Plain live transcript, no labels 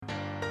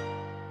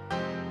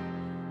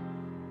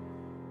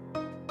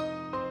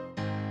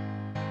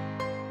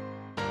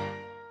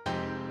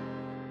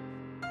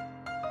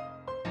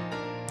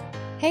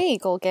Hey,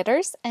 goal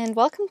getters, and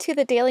welcome to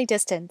the Daily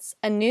Distance,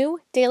 a new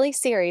daily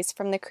series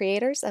from the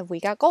creators of We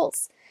Got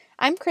Goals.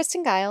 I'm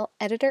Kristen Guile,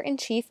 editor in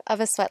chief of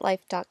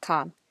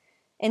asweatlife.com.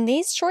 In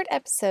these short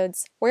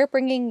episodes, we're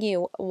bringing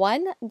you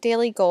one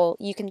daily goal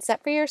you can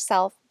set for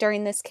yourself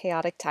during this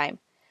chaotic time.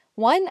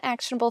 One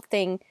actionable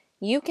thing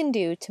you can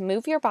do to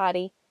move your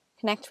body,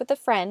 connect with a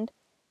friend,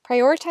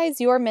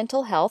 prioritize your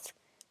mental health,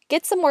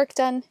 get some work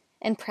done,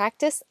 and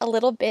practice a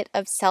little bit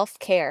of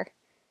self-care.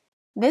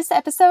 This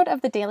episode of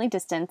The Daily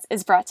Distance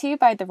is brought to you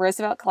by the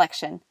Roosevelt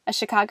Collection, a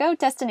Chicago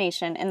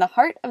destination in the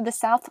heart of the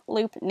South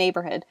Loop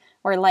neighborhood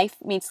where life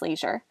meets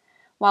leisure.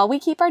 While we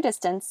keep our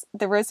distance,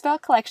 the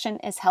Roosevelt Collection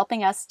is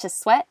helping us to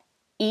sweat,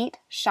 eat,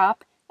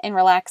 shop, and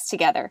relax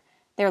together.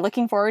 They're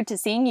looking forward to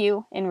seeing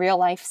you in real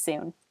life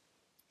soon.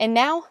 And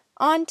now,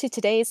 on to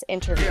today's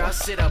interview. Here I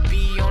sit, I'll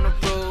be on the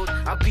road,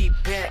 I'll be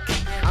back.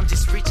 I'm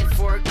just reaching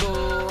for a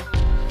goal.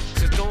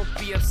 So don't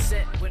be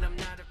upset when I'm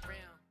not around.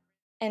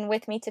 And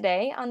with me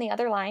today on the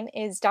other line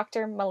is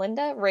Dr.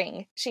 Melinda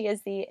Ring. She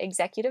is the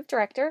executive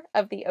director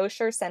of the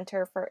Osher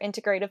Center for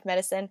Integrative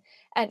Medicine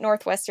at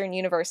Northwestern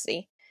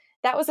University.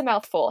 That was a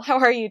mouthful. How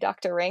are you,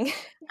 Dr. Ring?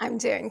 I'm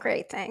doing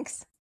great,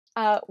 thanks.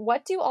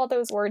 What do all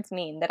those words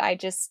mean that I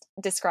just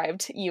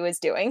described you as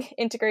doing?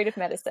 Integrative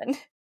medicine.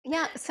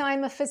 Yeah, so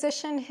I'm a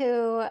physician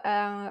who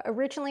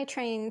originally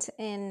trained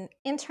in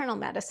internal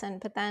medicine,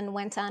 but then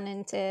went on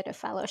and did a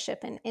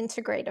fellowship in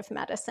integrative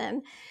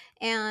medicine.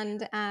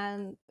 And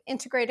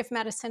integrative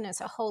medicine is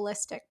a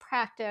holistic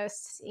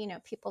practice. You know,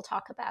 people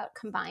talk about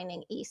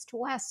combining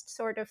east-west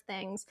sort of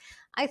things.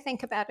 I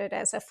think about it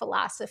as a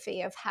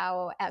philosophy of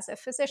how, as a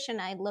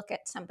physician, I look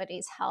at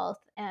somebody's health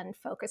and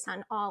focus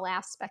on all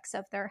aspects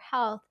of their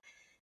health,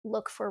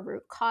 look for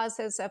root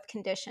causes of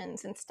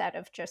conditions instead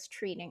of just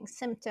treating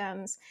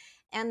symptoms,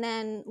 and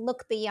then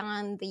look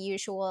beyond the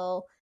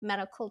usual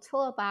medical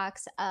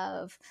toolbox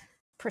of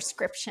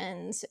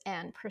prescriptions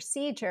and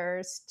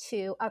procedures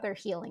to other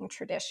healing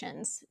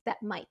traditions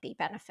that might be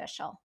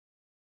beneficial.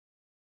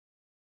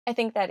 I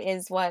think that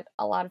is what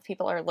a lot of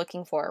people are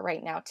looking for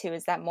right now, too,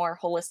 is that more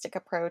holistic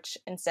approach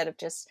instead of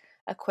just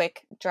a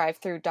quick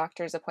drive-through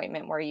doctor's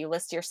appointment where you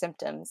list your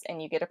symptoms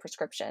and you get a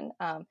prescription.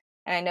 And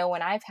I know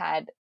when I've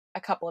had a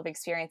couple of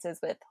experiences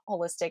with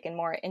holistic and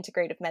more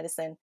integrative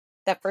medicine,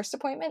 that first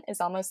appointment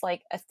is almost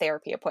like a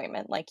therapy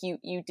appointment. Like you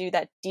do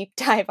that deep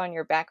dive on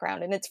your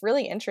background, and it's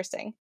really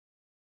interesting.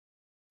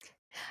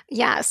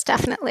 Yes,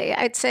 definitely.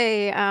 I'd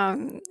say,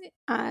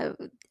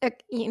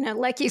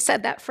 like you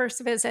said, that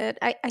first visit,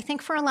 I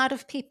think for a lot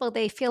of people,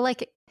 they feel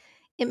like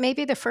it may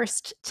be the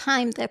first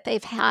time that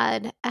they've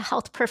had a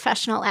health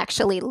professional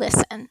actually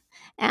listen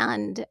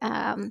and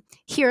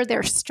hear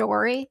their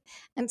story.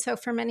 And so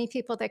for many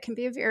people, that can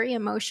be a very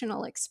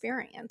emotional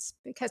experience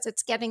because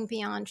it's getting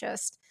beyond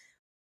just,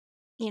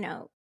 you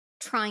know,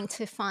 trying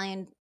to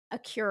find a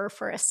cure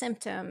for a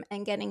symptom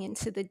and getting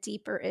into the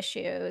deeper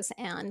issues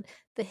and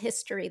the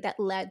history that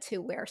led to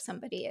where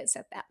somebody is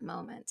at that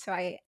moment. So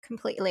I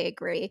completely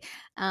agree.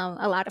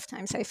 A lot of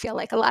times I feel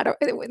like a lot of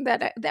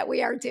that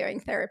we are doing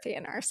therapy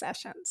in our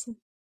sessions.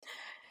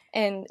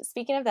 And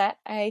speaking of that,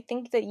 I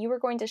think that you were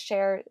going to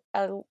share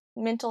a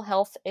mental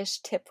health-ish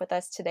tip with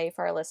us today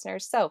for our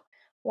listeners. So,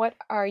 what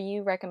are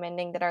you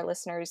recommending that our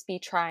listeners be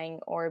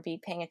trying or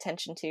be paying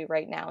attention to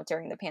right now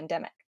during the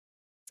pandemic?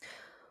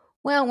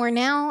 Well, we're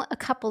now a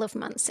couple of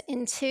months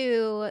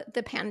into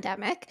the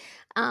pandemic.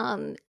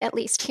 At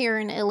least here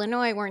in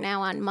Illinois, we're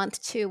now on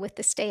month 2 with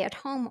the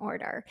stay-at-home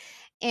order.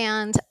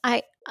 And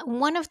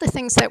one of the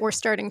things that we're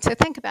starting to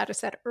think about is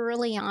that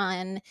early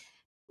on,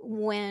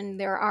 when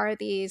there are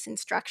these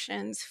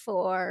instructions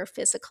for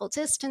physical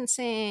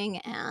distancing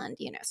and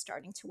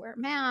starting to wear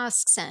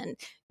masks and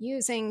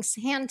using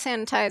hand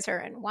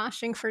sanitizer and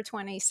washing for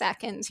 20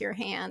 seconds your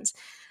hands,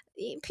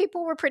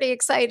 people were pretty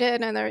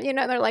excited and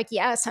they're like,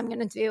 yes, I'm going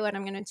to do it,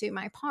 I'm going to do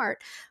my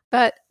part.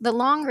 But the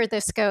longer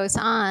this goes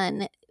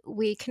on,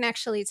 we can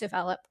actually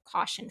develop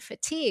caution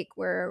fatigue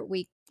where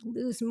we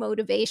lose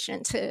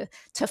motivation to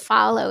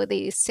follow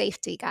these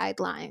safety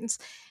guidelines.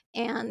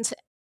 And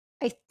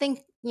I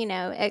think,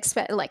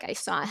 like I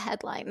saw a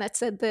headline that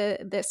said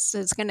this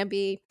is going to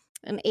be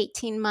an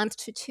 18-month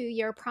to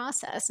 2-year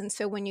process. And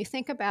so when you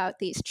think about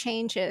these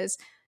changes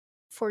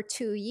for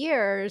 2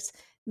 years,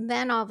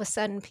 then all of a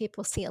sudden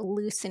people see a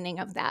loosening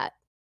of that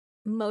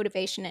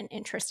motivation and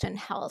interest in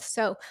health.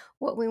 So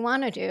what we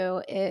want to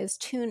do is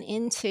tune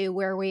into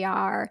where we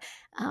are,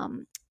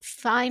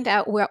 find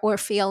out what we're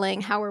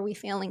feeling, how are we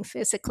feeling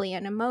physically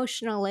and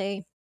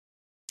emotionally,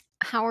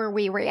 how are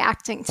we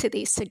reacting to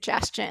these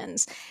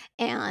suggestions,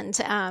 and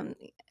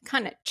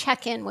kind of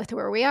check in with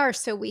where we are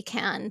so we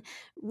can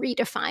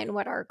redefine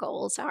what our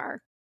goals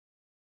are.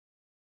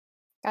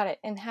 Got it.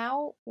 And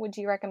how would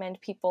you recommend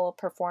people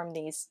perform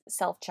these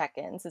self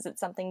check-ins? Is it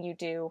something you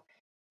do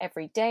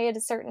every day at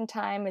a certain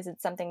time? Is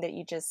it something that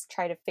you just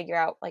try to figure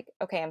out, like,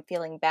 okay, I'm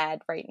feeling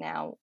bad right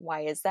now.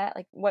 Why is that?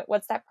 Like,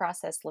 what's that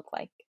process look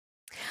like?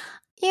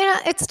 Yeah,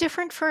 it's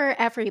different for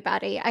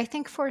everybody. I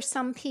think for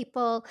some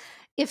people,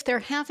 if they're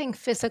having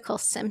physical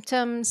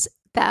symptoms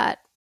that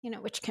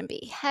which can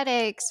be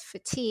headaches,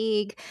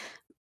 fatigue,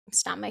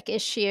 stomach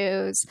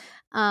issues,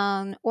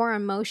 or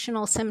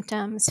emotional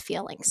symptoms,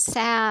 feeling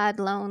sad,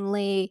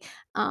 lonely,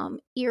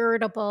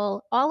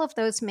 irritable. All of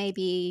those may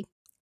be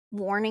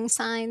warning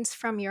signs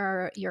from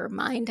your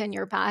mind and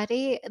your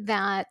body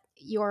that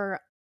you're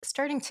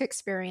starting to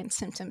experience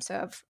symptoms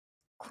of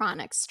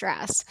chronic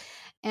stress.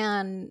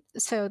 And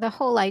so the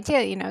whole idea,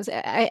 is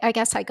I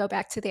guess I go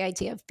back to the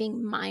idea of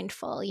being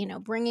mindful,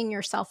 bringing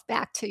yourself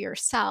back to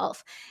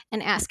yourself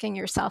and asking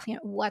yourself,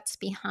 what's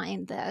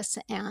behind this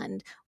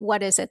and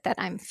what is it that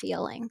I'm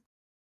feeling?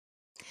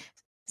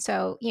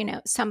 So,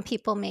 some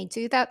people may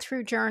do that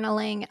through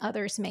journaling,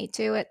 others may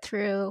do it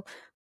through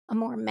a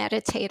more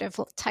meditative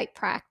type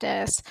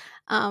practice,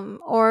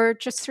 or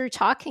just through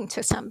talking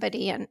to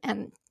somebody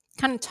and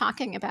kind of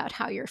talking about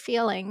how you're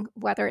feeling,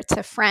 whether it's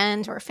a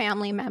friend or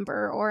family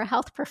member or a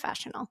health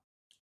professional.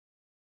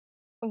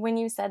 When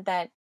you said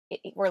that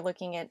we're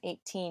looking at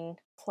 18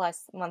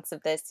 plus months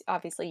of this,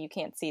 obviously you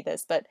can't see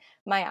this, but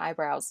my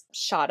eyebrows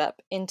shot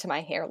up into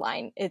my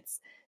hairline. It's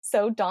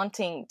so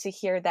daunting to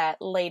hear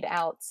that laid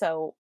out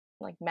so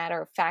like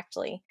matter of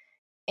factly.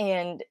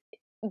 And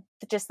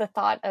just the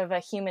thought of a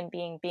human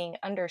being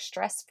under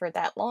stress for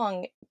that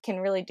long can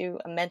really do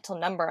a mental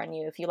number on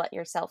you if you let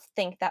yourself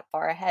think that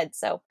far ahead.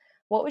 So,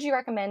 what would you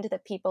recommend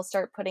that people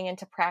start putting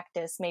into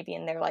practice, maybe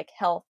in their like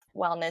health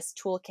wellness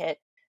toolkit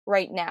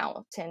right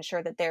now to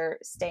ensure that they're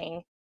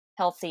staying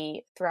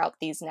healthy throughout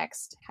these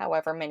next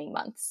however many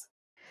months?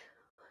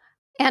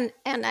 And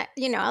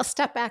I'll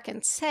step back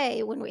and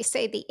say when we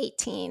say the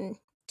 18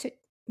 to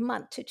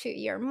month to 2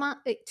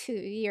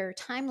 year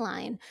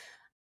timeline,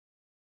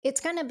 it's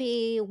going to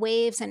be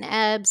waves and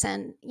ebbs,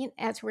 and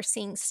as we're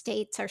seeing,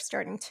 states are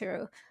starting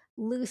to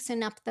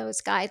loosen up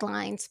those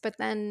guidelines, but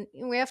then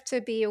we have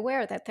to be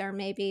aware that there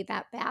may be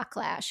that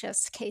backlash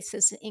as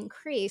cases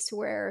increase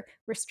where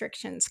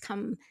restrictions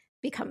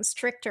become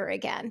stricter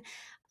again.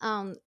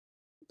 um,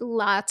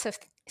 Lots of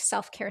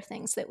self-care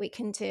things that we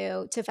can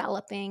do,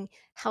 developing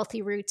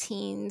healthy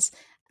routines,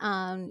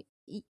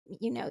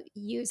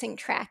 using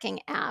tracking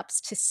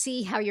apps to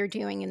see how you're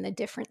doing in the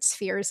different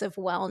spheres of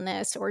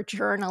wellness, or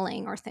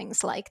journaling or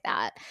things like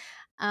that.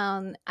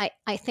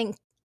 I think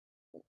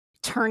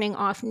turning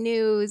off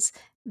news,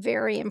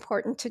 very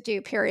important to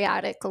do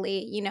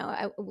periodically.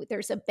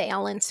 There's a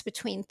balance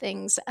between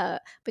things,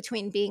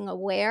 between being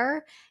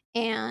aware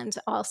and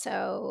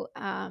also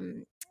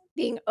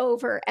being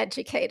over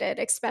educated,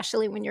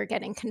 especially when you're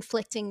getting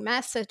conflicting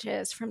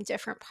messages from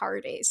different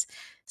parties.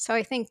 So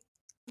I think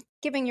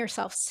giving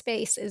yourself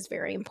space is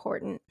very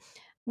important.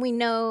 We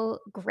know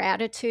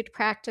gratitude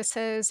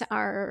practices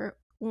are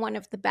one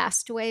of the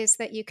best ways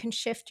that you can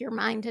shift your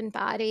mind and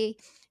body.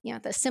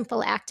 The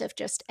simple act of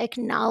just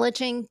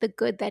acknowledging the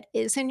good that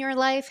is in your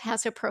life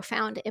has a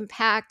profound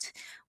impact.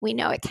 We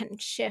know it can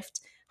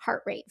shift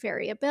heart rate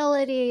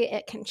variability,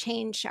 it can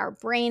change our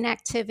brain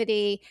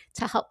activity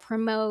to help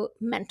promote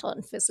mental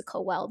and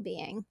physical well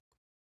being.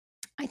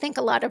 I think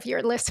a lot of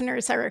your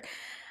listeners are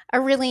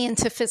really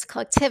into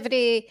physical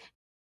activity,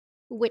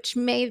 which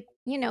may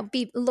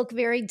be look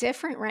very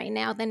different right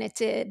now than it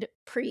did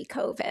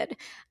pre-COVID,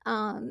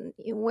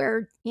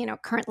 where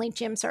currently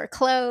gyms are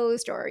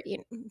closed, or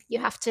you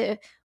have to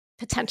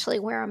potentially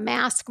wear a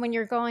mask when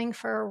you're going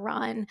for a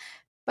run.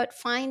 But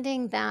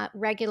finding that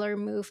regular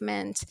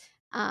movement,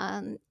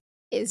 um,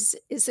 is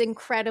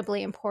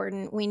incredibly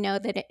important. We know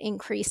that it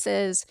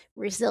increases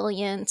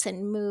resilience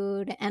and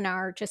mood and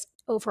our just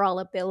overall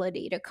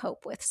ability to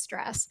cope with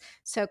stress.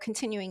 So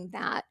continuing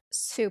that,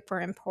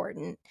 super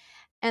important.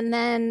 And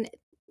then,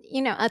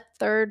 a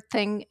third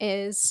thing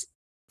is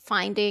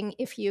finding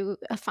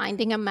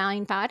a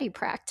mind body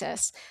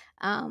practice,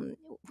 um,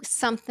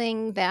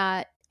 something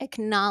that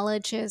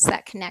acknowledges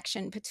that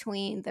connection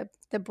between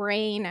the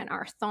brain and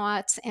our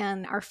thoughts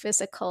and our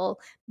physical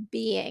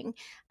being.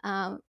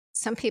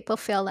 Some people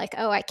feel like,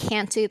 oh, I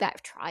can't do that.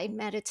 I've tried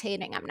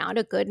meditating. I'm not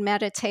a good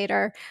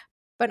meditator.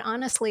 But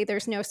honestly,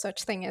 there's no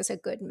such thing as a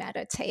good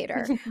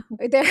meditator.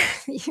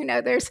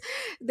 There,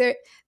 there,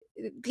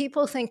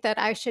 people think that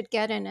I should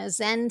get in a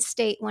Zen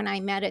state when I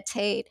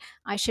meditate.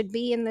 I should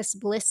be in this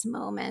bliss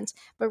moment.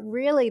 But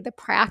really, the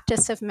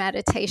practice of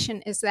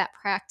meditation is that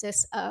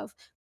practice of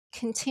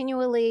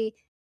continually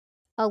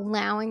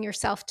allowing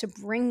yourself to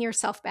bring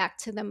yourself back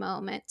to the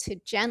moment, to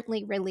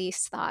gently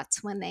release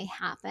thoughts when they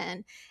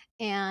happen,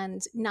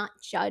 and not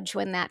judge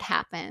when that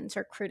happens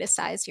or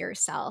criticize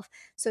yourself.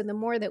 So, the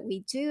more that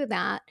we do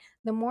that,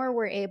 the more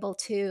we're able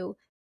to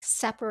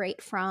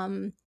separate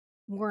from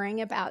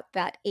worrying about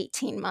that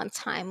 18-month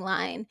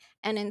timeline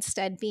and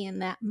instead be in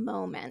that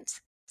moment.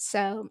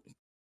 So,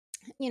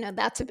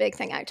 that's a big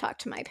thing I talk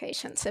to my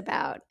patients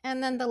about.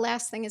 And then the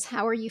last thing is,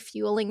 how are you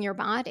fueling your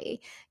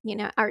body?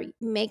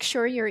 Make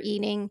sure you're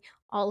eating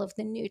all of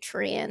the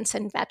nutrients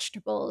and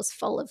vegetables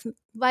full of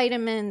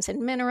vitamins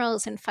and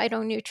minerals and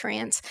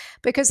phytonutrients,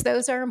 because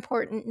those are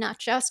important not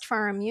just for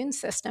our immune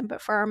system,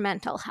 but for our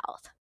mental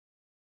health.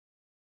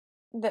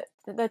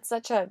 That's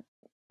such a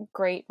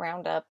great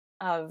roundup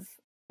of,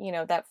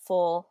 that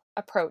full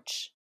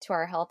approach to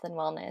our health and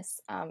wellness.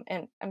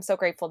 And I'm so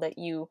grateful that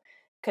you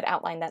could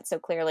outline that so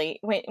clearly.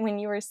 When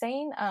you were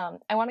saying,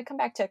 I want to come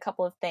back to a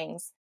couple of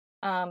things.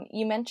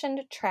 You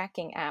mentioned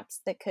tracking apps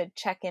that could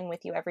check in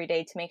with you every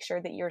day to make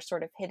sure that you're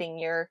sort of hitting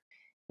your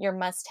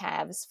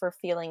must-haves for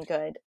feeling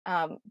good.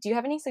 Do you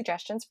have any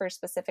suggestions for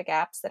specific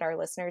apps that our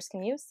listeners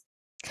can use?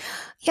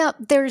 Yeah,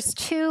 there's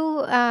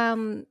two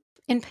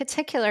in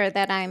particular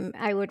that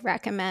I would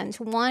recommend.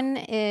 One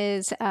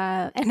is,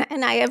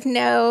 and I have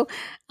no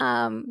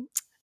um,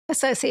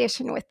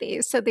 association with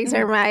these, so these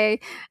are Mhm.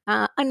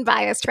 my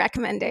unbiased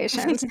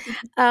recommendations.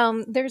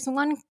 There's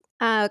one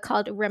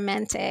called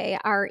Remente,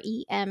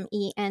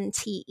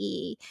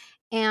 Remente,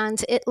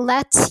 and it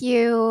lets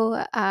you,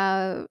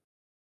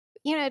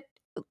 you know,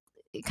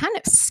 kind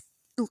of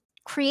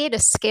create a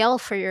scale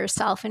for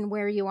yourself and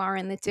where you are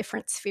in the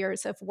different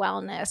spheres of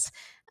wellness,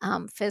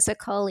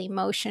 physical,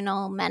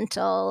 emotional,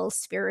 mental,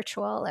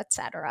 spiritual,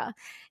 etc.,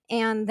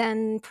 and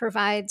then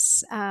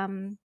provides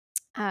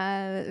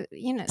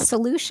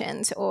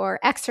solutions or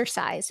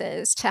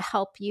exercises to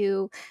help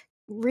you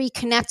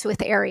reconnect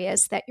with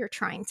areas that you're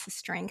trying to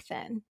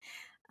strengthen.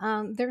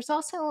 There's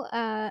also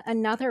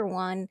another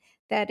one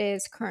that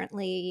is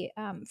currently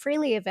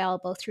freely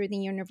available through the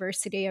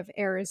University of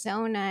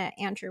Arizona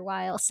Andrew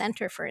Weil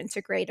Center for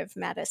Integrative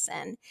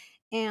Medicine.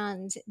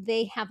 And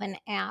they have an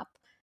app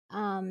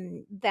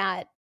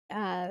that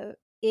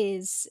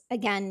is,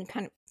 again,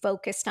 kind of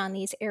focused on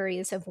these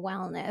areas of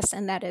wellness,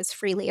 and that is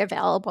freely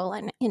available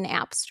in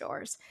app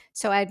stores.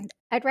 So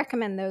I'd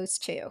recommend those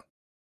two.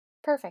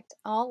 Perfect.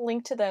 I'll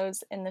link to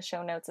those in the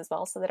show notes as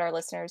well so that our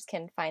listeners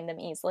can find them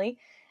easily.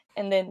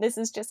 And then this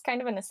is just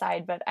kind of an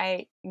aside, but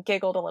I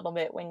giggled a little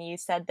bit when you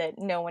said that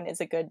no one is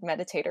a good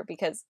meditator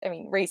because I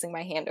mean, raising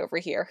my hand over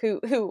here,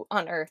 who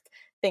on earth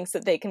thinks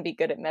that they can be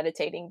good at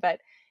meditating? But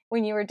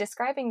when you were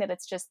describing that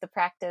it's just the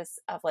practice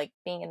of like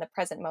being in the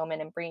present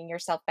moment and bringing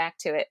yourself back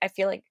to it, I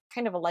feel like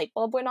kind of a light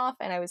bulb went off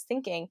and I was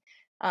thinking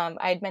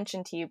I had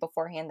mentioned to you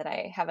beforehand that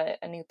I have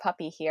a new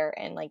puppy here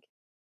and like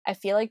I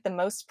feel like the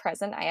most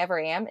present I ever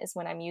am is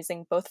when I'm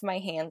using both of my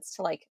hands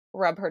to like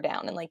rub her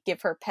down and like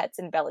give her pets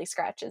and belly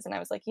scratches. And I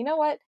was like, you know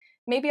what?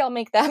 Maybe I'll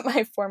make that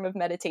my form of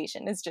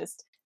meditation is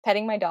just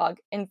petting my dog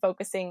and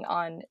focusing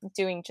on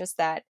doing just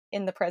that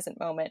in the present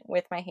moment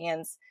with my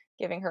hands,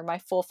 giving her my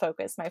full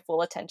focus, my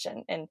full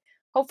attention. And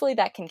hopefully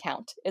that can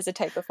count as a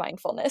type of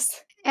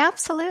mindfulness.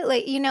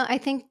 Absolutely. I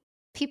think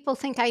people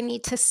think I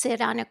need to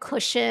sit on a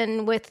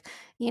cushion with,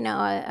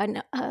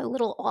 a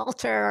little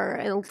altar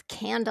or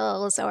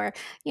candles or,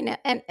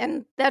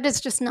 and that is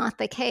just not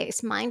the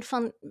case.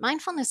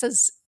 Mindfulness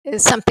is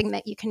something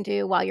that you can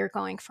do while you're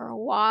going for a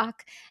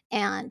walk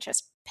and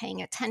just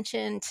paying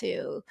attention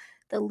to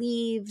the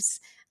leaves,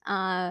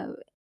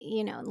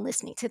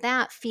 listening to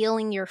that,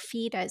 feeling your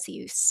feet as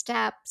you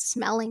step,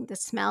 smelling the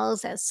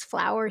smells as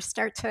flowers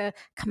start to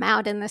come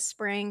out in the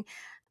spring.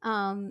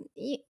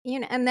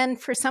 And then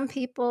for some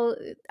people,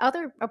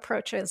 other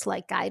approaches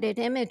like guided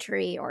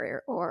imagery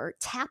or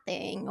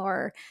tapping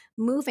or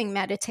moving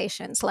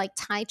meditations like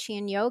Tai Chi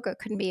and yoga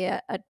can be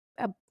a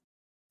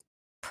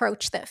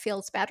approach that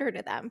feels better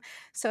to them.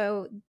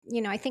 So,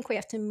 I think we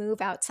have to move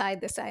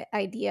outside this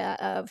idea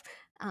of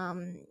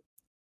um,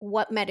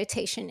 what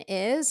meditation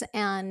is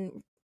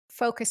and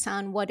focus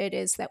on what it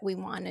is that we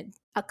want to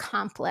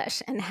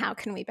accomplish and how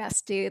can we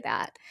best do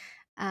that.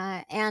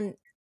 And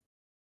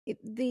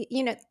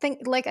think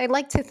like I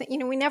like to think,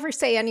 we never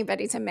say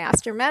anybody's a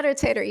master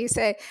meditator. You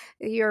say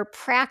you're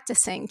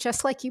practicing,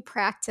 just like you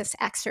practice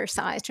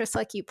exercise, just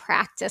like you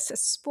practice a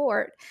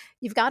sport.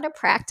 You've got to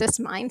practice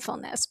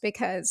mindfulness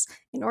because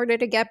in order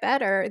to get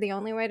better, the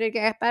only way to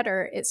get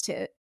better is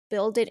to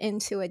build it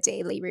into a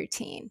daily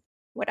routine,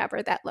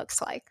 whatever that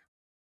looks like.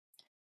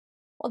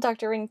 Well,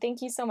 Dr. Ring,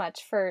 thank you so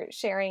much for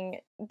sharing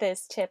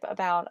this tip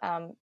about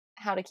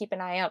how to keep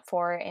an eye out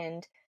for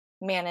and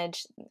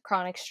manage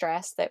chronic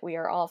stress that we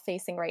are all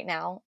facing right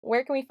now.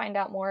 Where can we find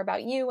out more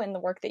about you and the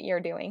work that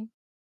you're doing?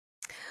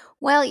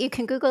 Well, you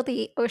can Google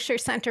the Osher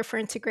Center for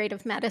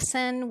Integrative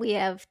Medicine. We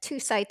have two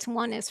sites.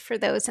 One is for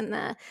those in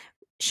the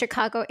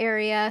Chicago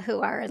area who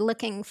are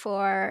looking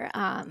for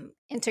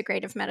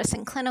integrative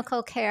medicine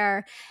clinical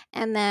care.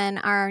 And then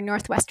our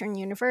Northwestern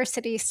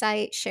University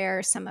site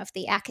shares some of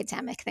the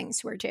academic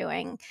things we're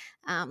doing,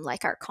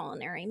 like our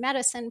culinary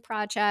medicine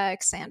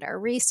projects and our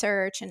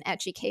research and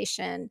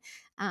education.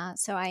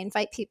 So I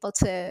invite people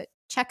to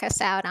check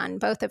us out on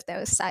both of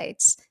those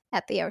sites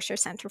at the Osher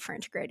Center for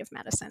Integrative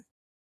Medicine.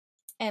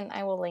 And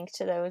I will link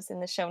to those in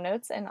the show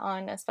notes and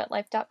on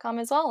sweatlife.com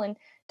as well. And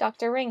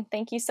Dr. Ring,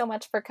 thank you so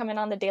much for coming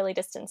on the Daily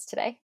Distance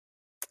today.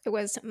 It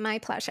was my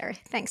pleasure.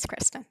 Thanks,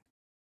 Kristen.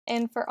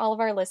 And for all of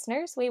our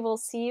listeners, we will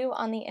see you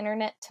on the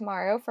internet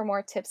tomorrow for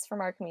more tips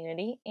from our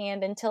community.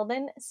 And until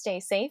then,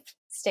 stay safe,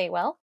 stay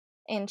well,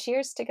 and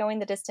cheers to going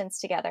the distance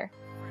together.